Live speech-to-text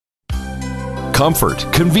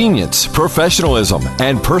Comfort, convenience, professionalism,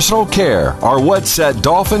 and personal care are what set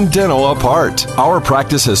Dolphin Dental apart. Our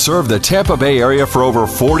practice has served the Tampa Bay area for over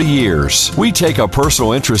 40 years. We take a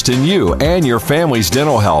personal interest in you and your family's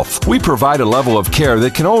dental health. We provide a level of care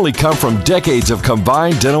that can only come from decades of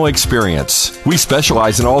combined dental experience. We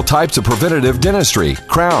specialize in all types of preventative dentistry,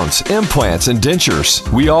 crowns, implants, and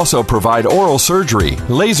dentures. We also provide oral surgery,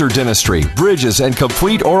 laser dentistry, bridges, and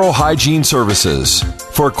complete oral hygiene services.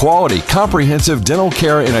 For quality, comprehensive dental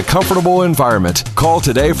care in a comfortable environment, call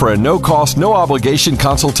today for a no-cost, no-obligation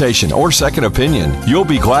consultation or second opinion. You'll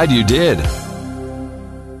be glad you did.